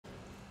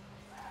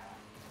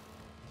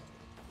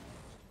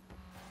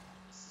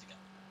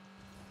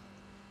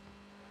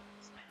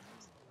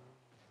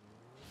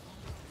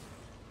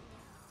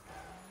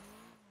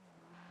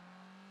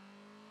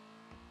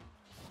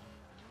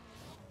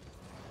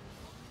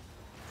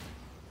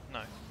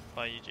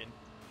Bye, Eugene.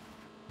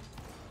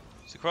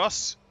 It's a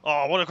cross.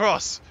 Oh, what a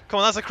cross! Come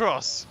on, that's a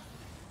cross.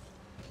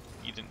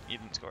 You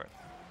didn't score it.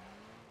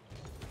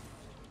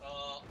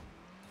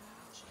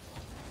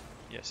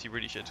 Yes, you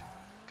really should,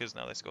 because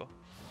now they score.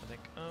 I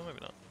think. Oh, maybe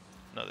not.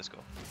 No, they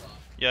score.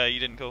 Yeah, you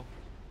didn't call.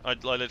 I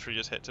literally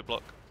just hit to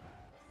block.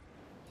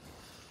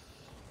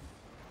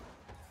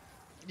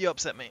 You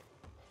upset me.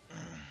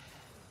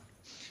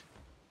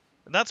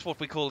 And that's what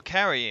we call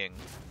carrying,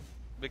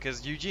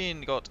 because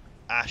Eugene got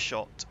a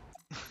shot.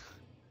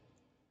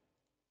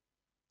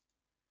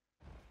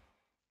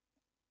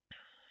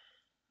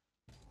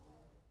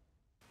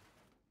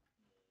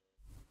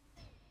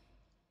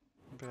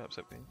 I'm pretty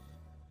upset with you.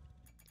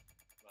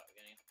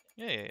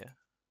 Yeah.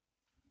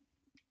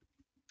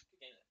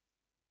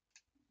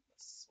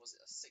 Was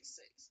it a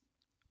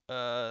 6-6?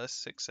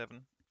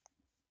 6-7.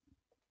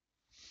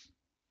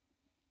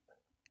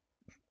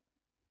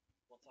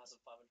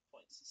 1,500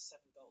 points,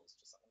 7 goals,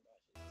 just like one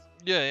guy.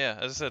 Yeah.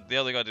 As I said, the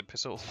other guy did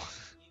piss all.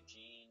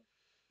 Eugene.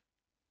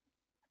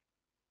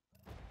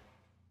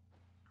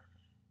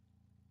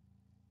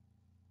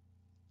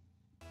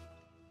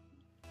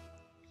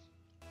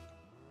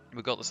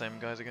 We got the same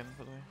guys again,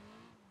 by the way.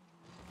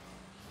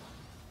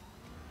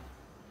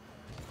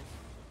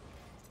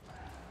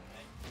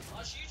 Oh,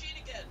 it's Eugene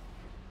again.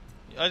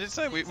 I did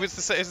say it's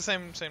the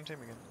same team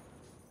again.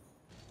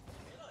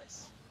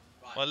 Nice.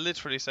 Right. I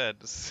literally said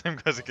it's the same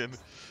guys again.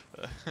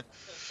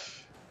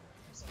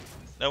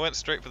 I went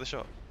straight for the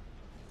shot.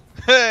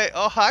 Hey!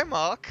 Oh, hi,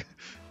 Mark.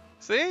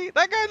 See,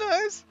 that guy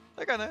knows.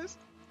 That guy knows.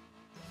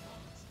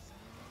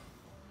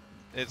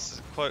 It's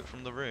a quote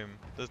from The Room,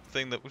 the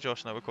thing that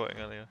Josh and I were quoting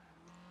earlier.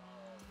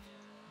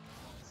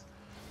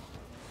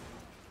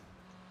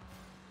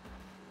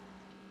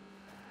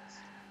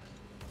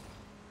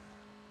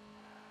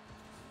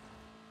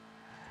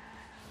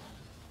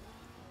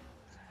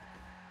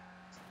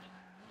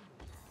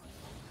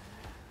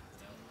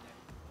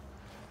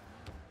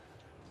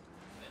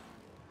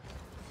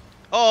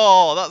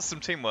 Oh, that's some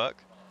teamwork.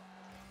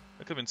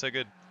 That could have been so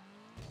good.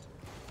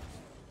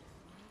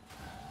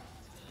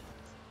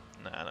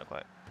 Nah, not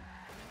quite.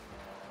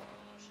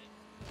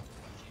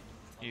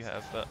 You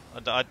have, but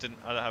I don't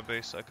have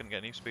boost, so I couldn't get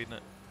any speed in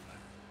it.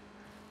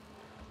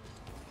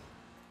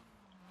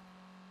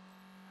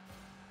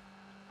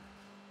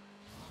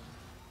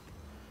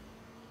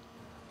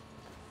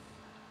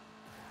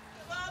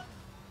 Come on!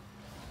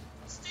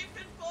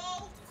 Stupid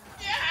ball!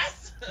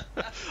 Yes!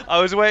 I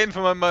was waiting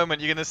for my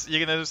moment. You're gonna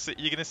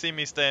see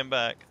me staying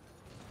back.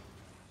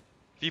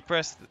 If you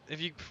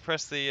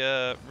press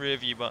the rear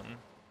view button,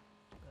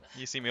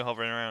 you see me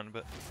hovering around,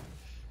 but.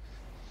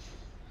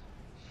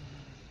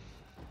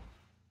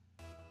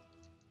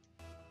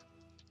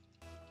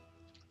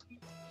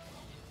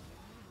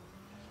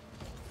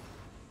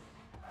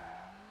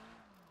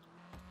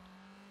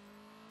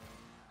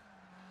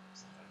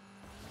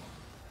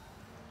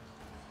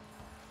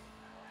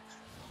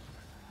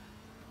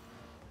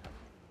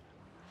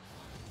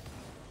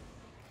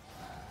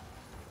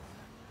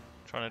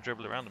 Trying to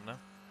dribble around him now.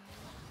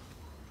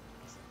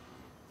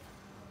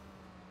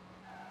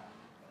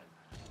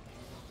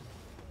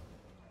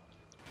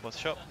 What's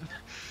the shot?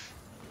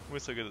 We're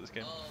so good at this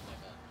game. Oh my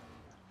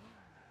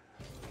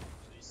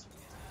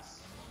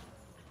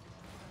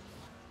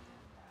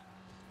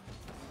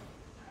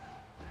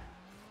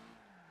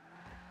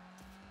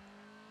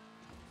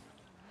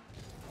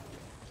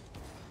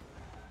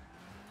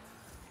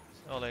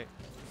god. Ollie,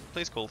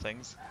 please call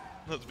things.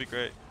 That would be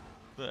great.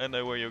 I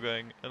know where you're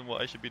going and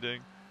what I should be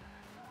doing.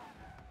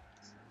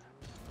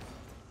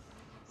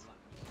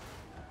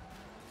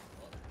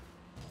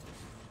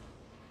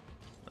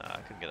 Nah, I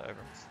couldn't get it over him.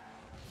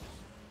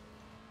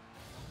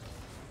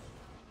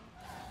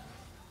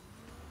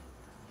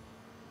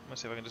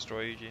 Let's see if I can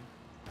destroy Eugene.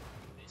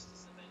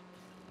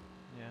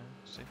 Yeah,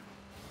 see.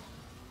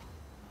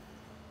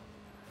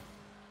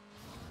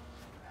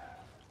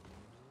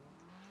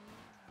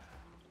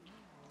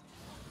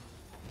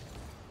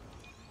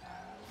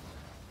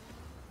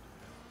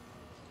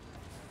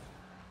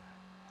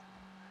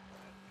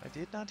 I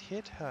did not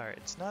hit her.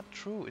 It's not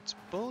true. It's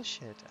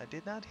bullshit. I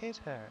did not hit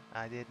her.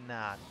 I did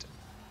not.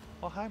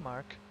 Oh, hi,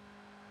 Mark.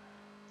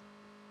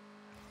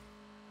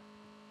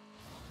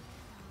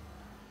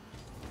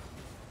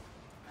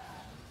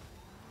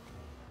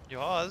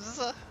 Yours.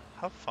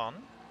 Have fun.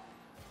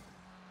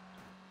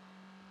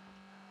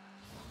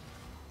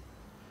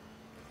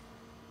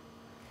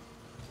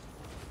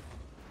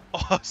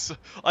 Oh, so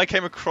I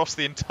came across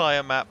the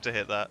entire map to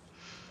hit that.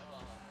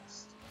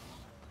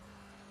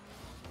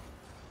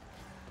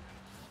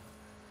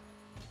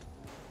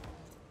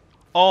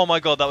 Oh my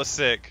god, that was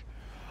sick.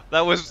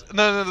 That was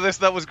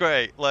that was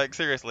great. Like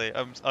seriously,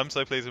 I'm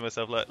so pleased with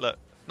myself. Look,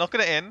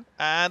 knocking it in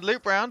and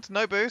loop round,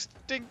 no boost,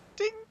 ding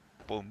ding,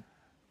 boom.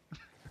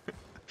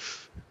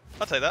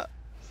 I'll take that.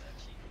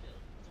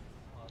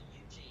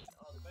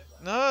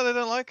 No, they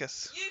don't like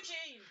us.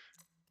 Eugene!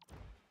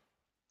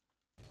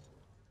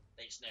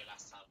 They just know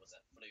last time was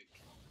a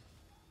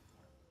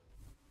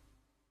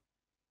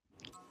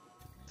fluke.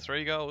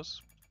 3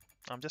 goals.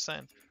 I'm just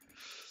saying.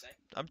 Same.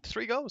 I'm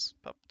 3 goals.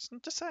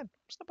 Just saying,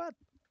 it's not bad.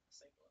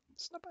 Save one.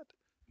 It's not bad.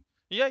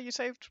 Yeah, you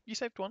saved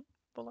one.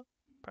 Fuller.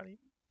 Proud of you.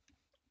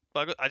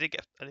 But I did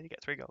get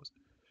 3 goals.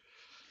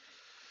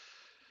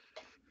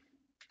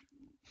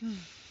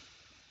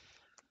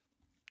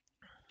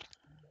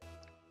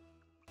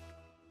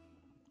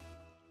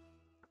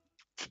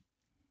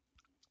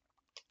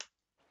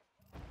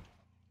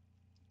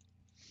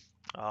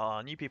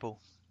 Ah, new people.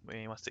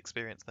 We must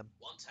experience them.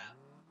 One tap.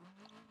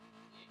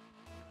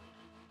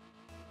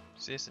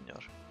 Sí,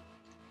 señor.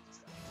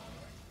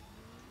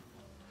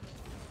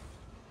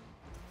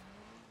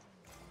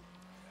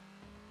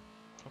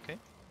 Okay.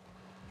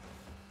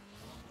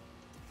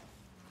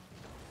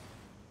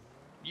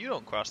 You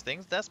don't cross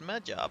things. That's my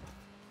job.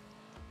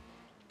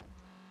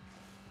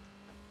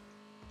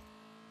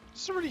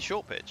 It's a really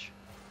short pitch.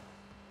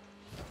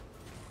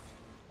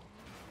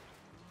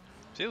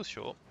 Feels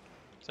short.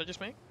 Is that just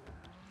me?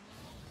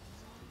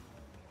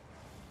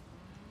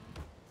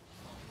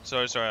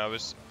 Sorry, I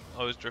was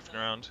drifting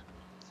around.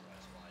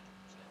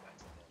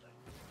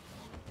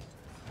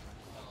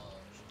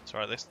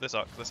 Sorry, this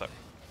arc.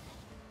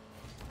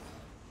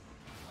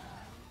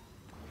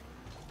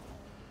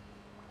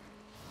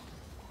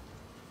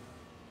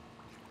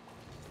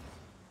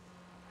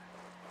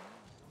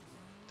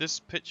 This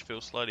pitch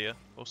feels slidier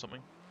or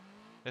something.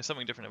 There's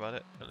something different about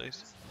it, at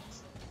least.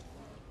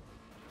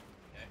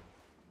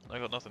 I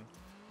got nothing.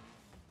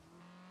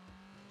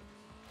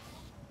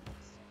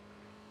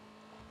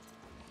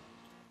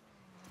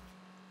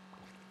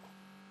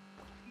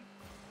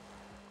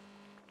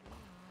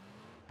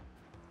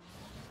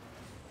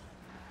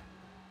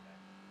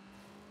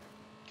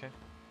 Okay.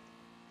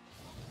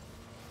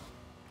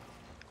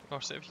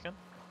 Cross it if you can.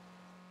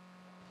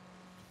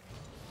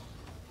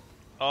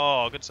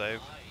 Oh, good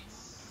save.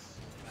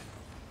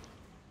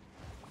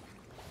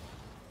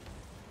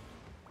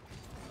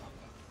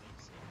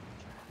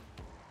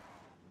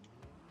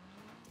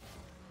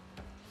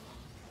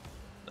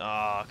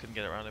 Ah, I couldn't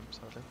get it around him,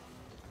 sadly.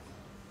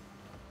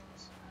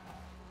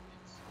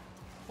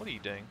 What are you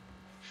doing?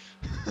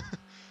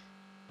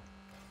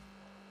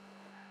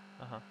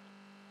 Uh-huh.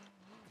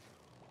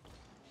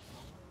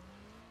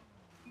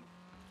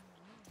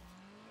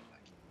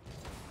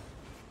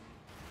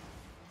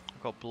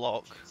 I've got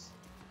block.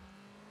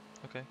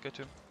 Okay, go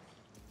to him.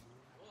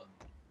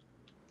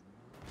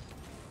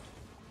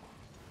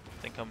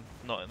 I think I'm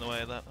not in the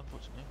way of that,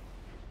 unfortunately.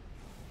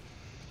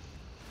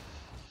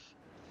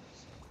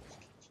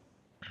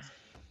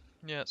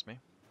 Yeah, it's me.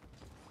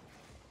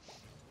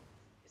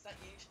 Is that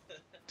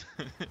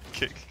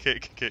you?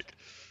 Kick.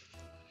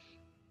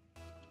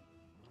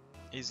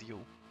 Is you.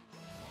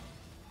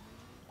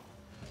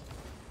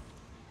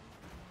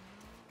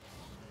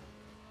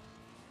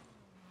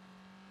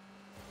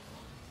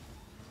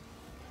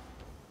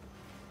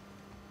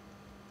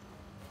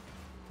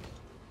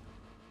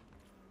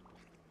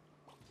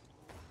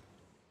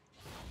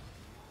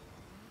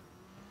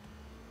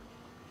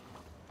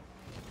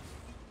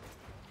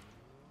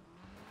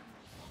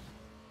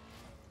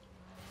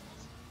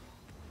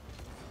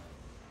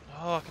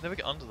 Oh, I can never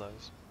get under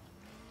those.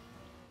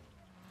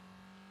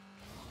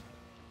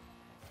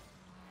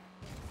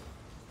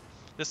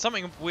 There's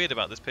something weird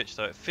about this pitch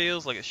though. It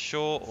feels like it's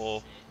short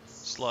or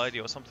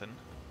slidey or something.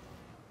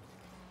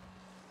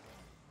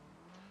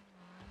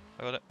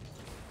 I got it.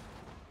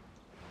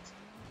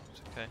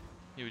 It's okay.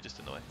 You were just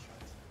in the way.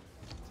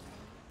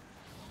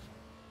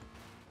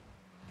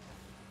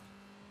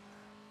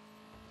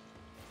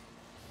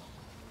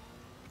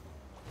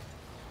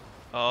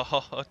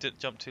 Oh, I did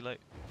jump too late.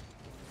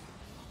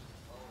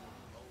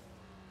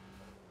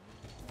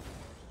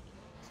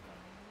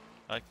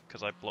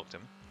 Because I blocked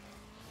him.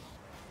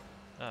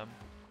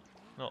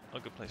 Not a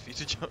good place for you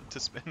to jump to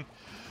spin.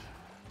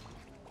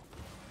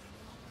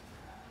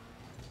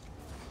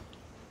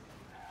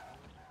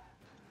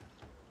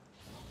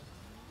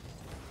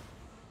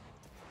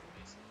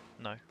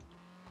 No. I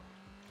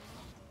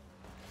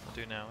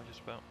do now,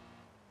 just about.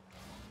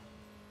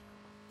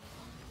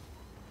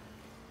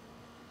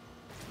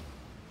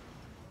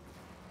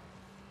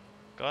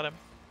 Got him.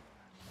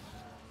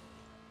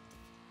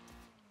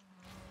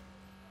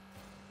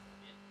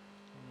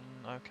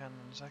 I can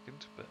in a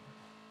second, but it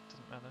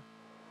doesn't matter.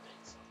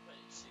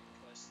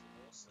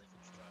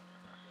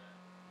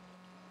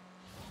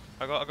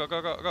 I got.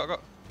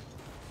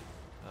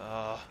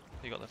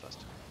 He got there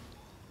first.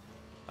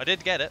 I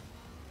did get it.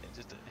 It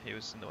just he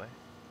was in the way.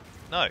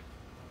 No.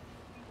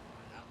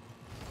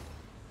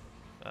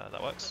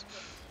 That works.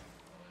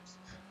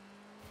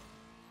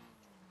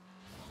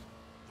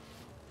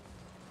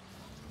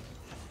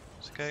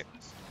 It's okay.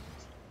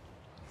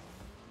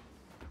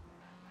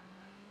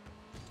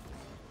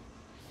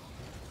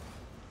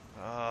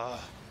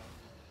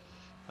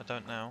 I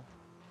don't now.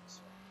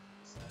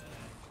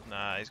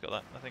 Nah, he's got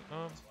that, I think.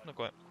 Oh, not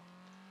quite.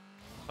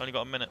 Only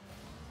got a minute.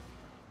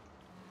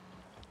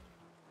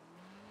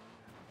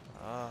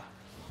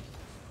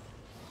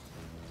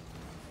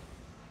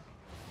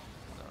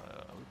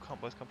 We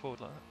can't both come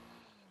forward like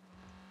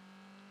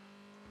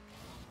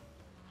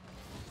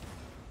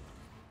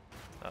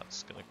that.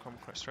 It's gonna come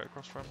straight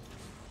across from.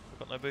 I've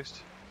got no boost.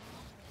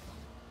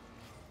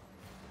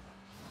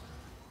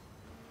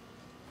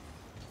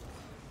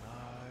 No.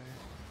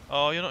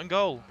 Oh, you're not in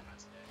goal.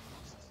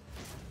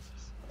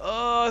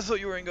 Oh, I thought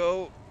you were in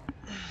goal.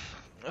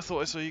 I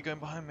thought I saw you going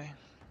behind me.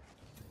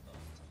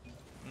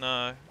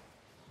 No.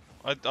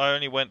 I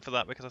only went for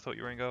that because I thought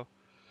you were in goal.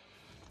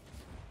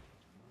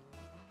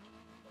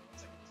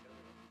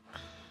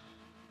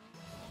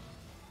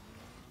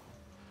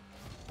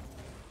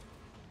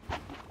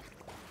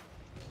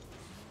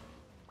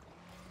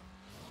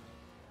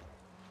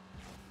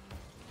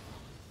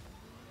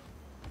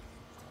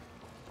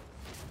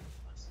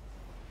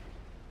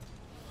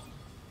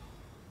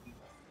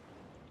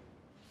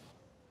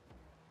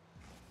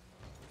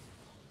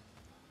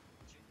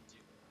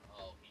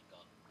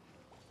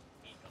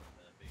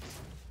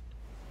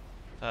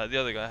 The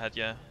other guy had,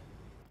 yeah.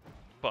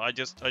 But I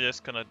just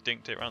kind of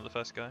dinked it around the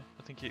first guy.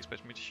 I think he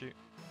expected me to shoot.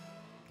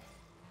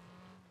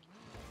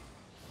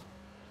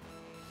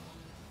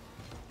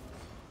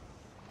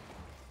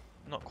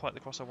 Not quite the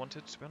cross I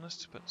wanted, to be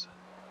honest, but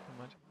never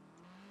mind.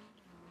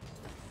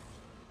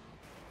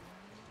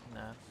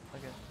 Nah,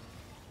 okay.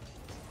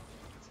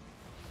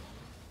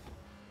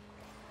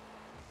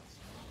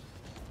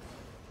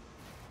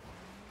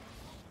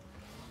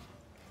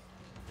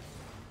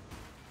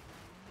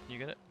 You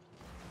get it?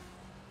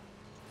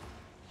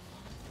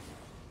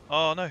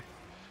 Oh no!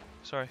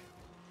 Sorry.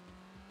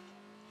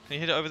 Can you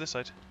hit it over this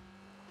side?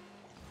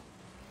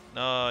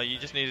 No, you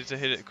just needed to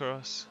hit it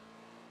across.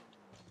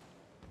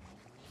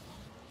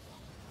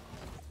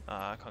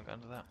 Ah, I can't get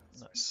under that.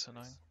 That's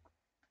annoying.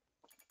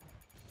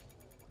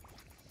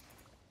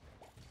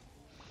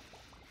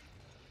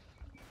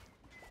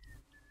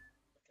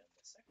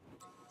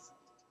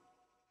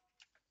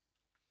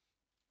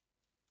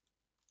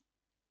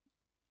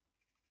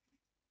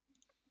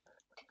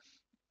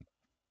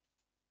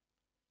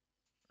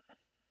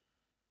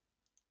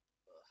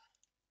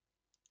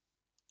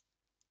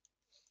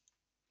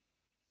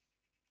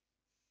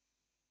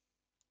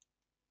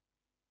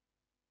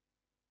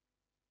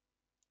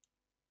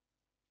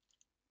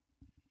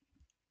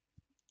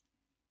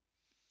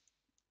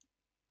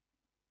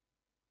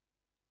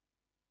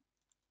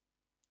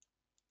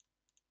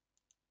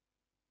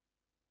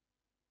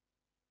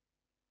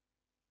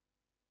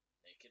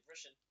 Naked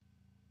Russian.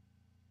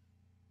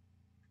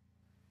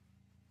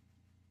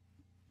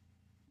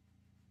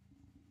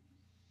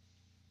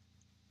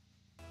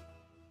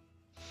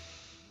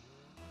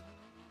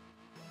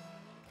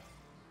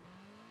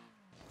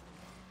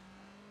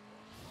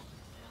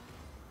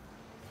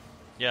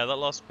 Yeah, that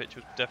last pitch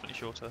was definitely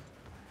shorter.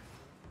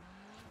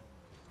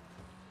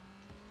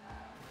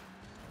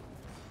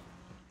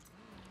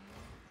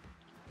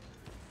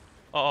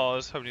 Oh, I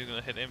was hoping he was going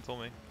to hit it in for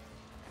me.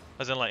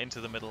 As in, like,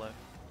 into the middle, though.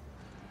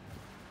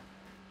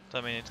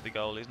 Don't mean into the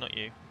goal, he's not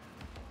you.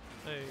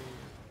 Hey.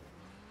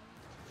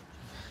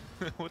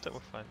 What that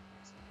was fine.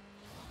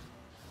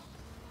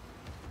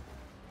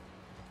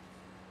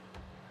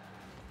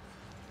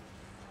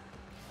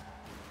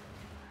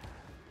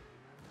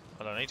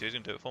 I don't need to, he's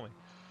going to do it for me.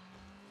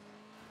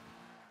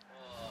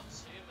 Oh,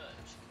 too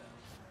much.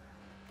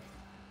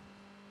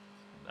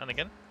 And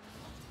again.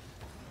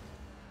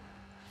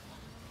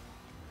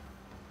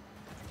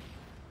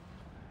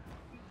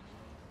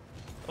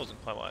 That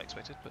wasn't quite what I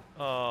expected, but...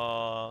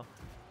 Oh.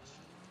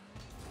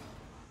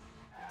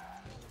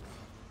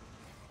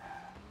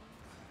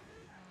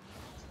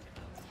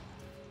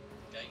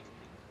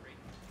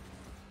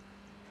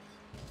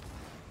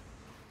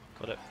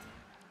 Got it.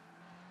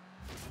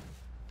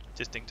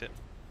 Just dinked it.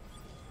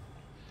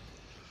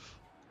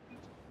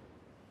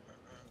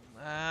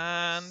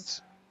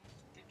 And...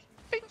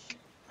 Bink!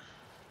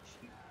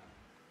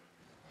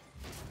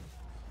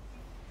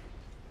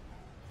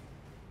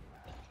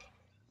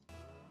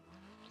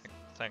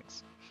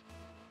 Thanks.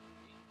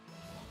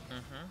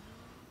 Mm-hmm.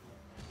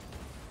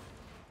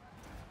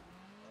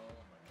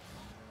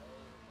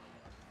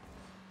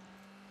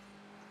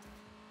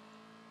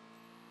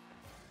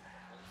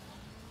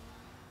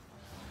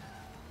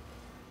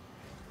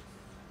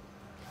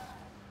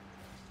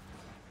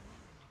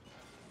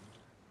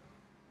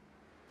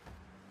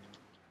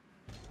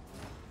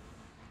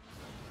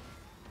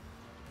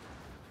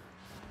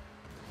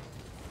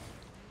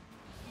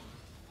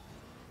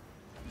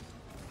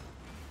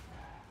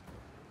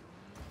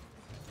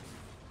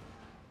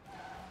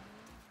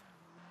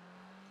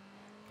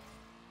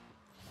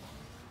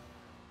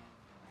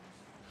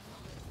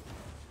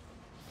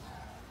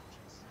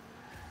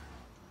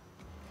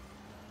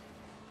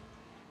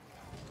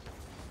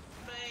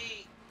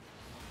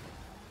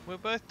 We're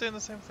both doing the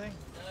same thing.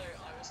 No.